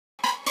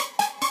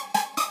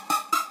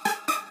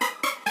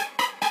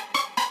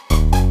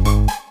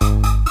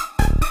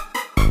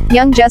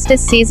Young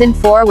Justice Season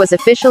 4 was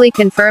officially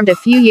confirmed a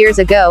few years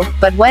ago,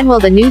 but when will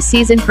the new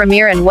season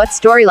premiere and what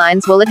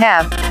storylines will it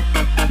have?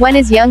 When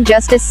is Young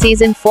Justice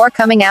Season 4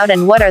 coming out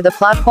and what are the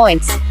plot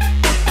points?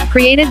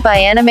 Created by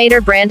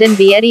animator Brandon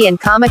Vietti and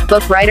comic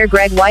book writer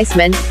Greg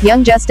Weisman,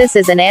 Young Justice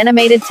is an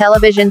animated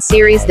television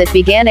series that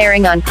began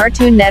airing on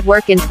Cartoon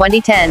Network in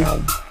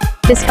 2010.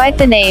 Despite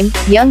the name,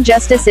 Young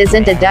Justice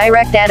isn't a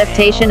direct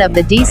adaptation of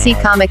the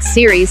DC Comics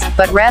series,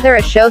 but rather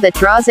a show that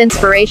draws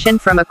inspiration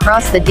from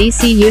across the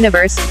DC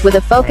universe, with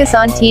a focus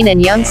on teen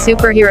and young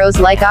superheroes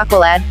like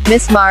Aqualad,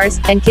 Miss Mars,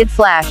 and Kid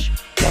Flash.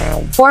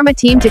 Form a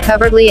team to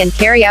covertly and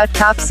carry out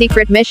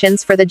top-secret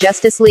missions for the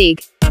Justice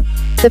League.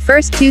 The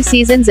first 2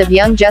 seasons of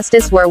Young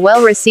Justice were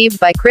well received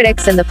by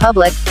critics and the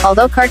public,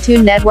 although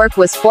Cartoon Network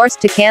was forced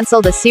to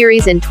cancel the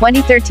series in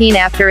 2013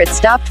 after it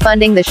stopped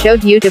funding the show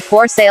due to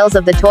poor sales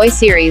of the toy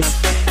series.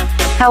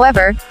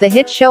 However, the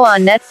hit show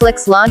on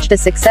Netflix launched a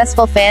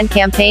successful fan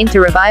campaign to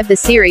revive the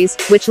series,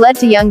 which led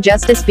to Young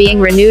Justice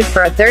being renewed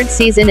for a 3rd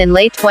season in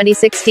late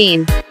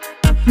 2016.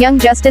 Young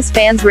Justice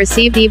fans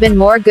received even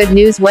more good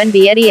news when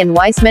Vietti and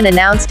Weisman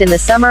announced in the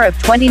summer of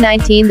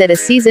 2019 that a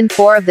Season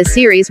 4 of the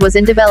series was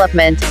in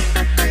development.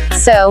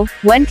 So,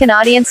 when can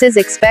audiences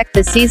expect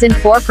the Season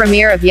 4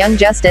 premiere of Young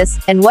Justice,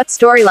 and what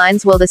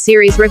storylines will the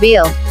series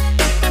reveal?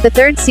 The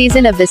 3rd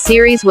season of the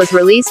series was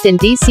released in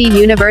DC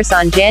Universe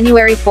on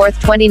January 4,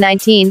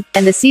 2019,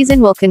 and the season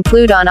will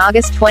conclude on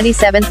August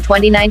 27,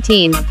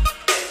 2019.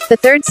 The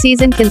 3rd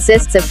season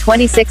consists of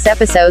 26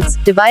 episodes,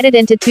 divided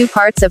into 2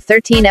 parts of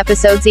 13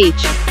 episodes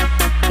each.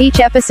 Each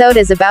episode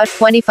is about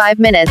 25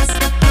 minutes.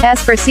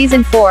 As for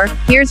Season 4,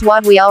 here's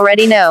what we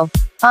already know.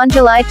 On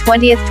July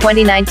 20,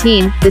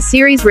 2019, the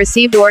series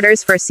received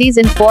orders for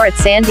Season 4 at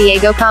San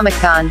Diego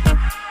Comic-Con.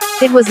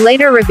 It was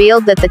later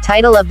revealed that the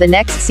title of the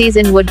next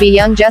season would be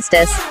Young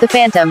Justice: The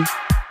Phantom.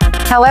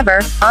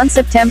 However, on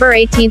September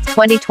 18,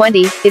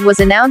 2020, it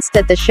was announced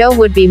that the show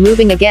would be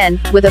moving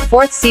again, with a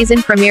 4th season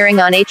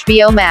premiering on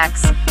HBO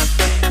Max.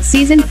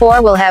 Season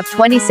 4 will have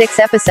 26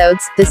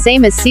 episodes, the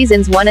same as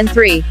Seasons 1 and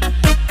 3.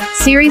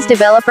 Series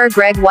developer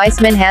Greg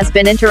Weisman has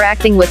been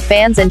interacting with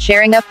fans and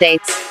sharing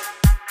updates.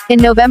 In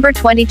November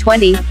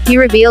 2020, he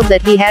revealed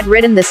that he had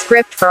written the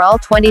script for all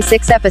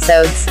 26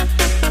 episodes.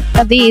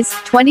 Of these,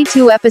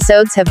 22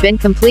 episodes have been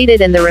completed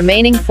and the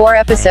remaining 4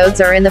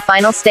 episodes are in the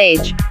final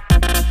stage.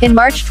 In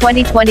March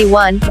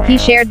 2021, he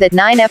shared that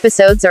 9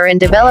 episodes are in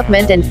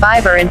development and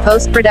 5 are in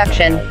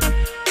post-production.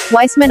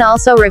 Weisman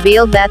also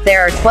revealed that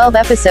there are 12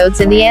 episodes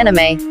in the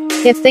anime.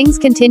 If things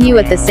continue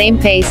at the same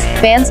pace,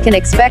 fans can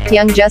expect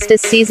Young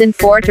Justice Season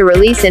 4 to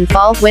release in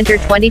fall/winter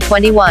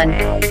 2021.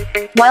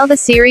 While the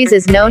series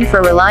is known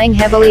for relying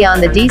heavily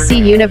on the DC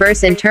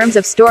Universe in terms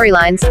of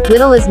storylines,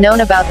 little is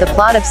known about the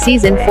plot of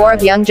Season 4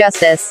 of Young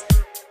Justice.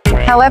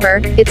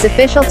 However, its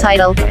official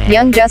title,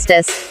 Young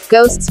Justice: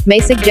 Ghosts, may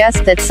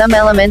suggest that some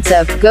elements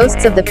of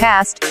Ghosts of the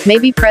Past may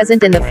be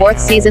present in the 4th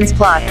season's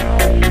plot.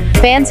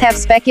 Fans have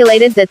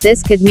speculated that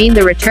this could mean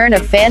the return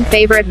of fan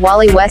favorite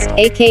Wally West,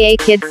 aka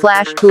Kid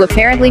Flash, who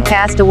apparently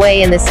passed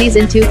away in the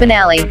Season 2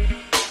 finale.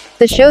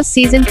 The show's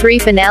Season 3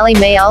 finale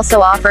may also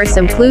offer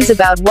some clues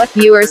about what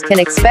viewers can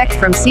expect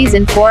from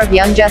Season 4 of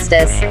Young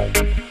Justice.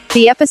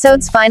 The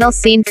episode's final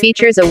scene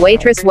features a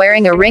waitress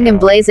wearing a ring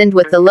emblazoned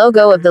with the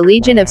logo of the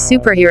Legion of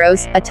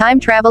Superheroes, a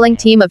time-traveling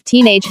team of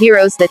teenage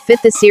heroes that fit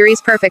the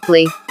series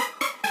perfectly.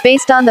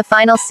 Based on the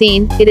final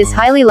scene, it is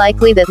highly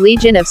likely that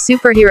Legion of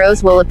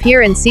Superheroes will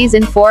appear in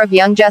Season 4 of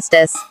Young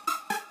Justice.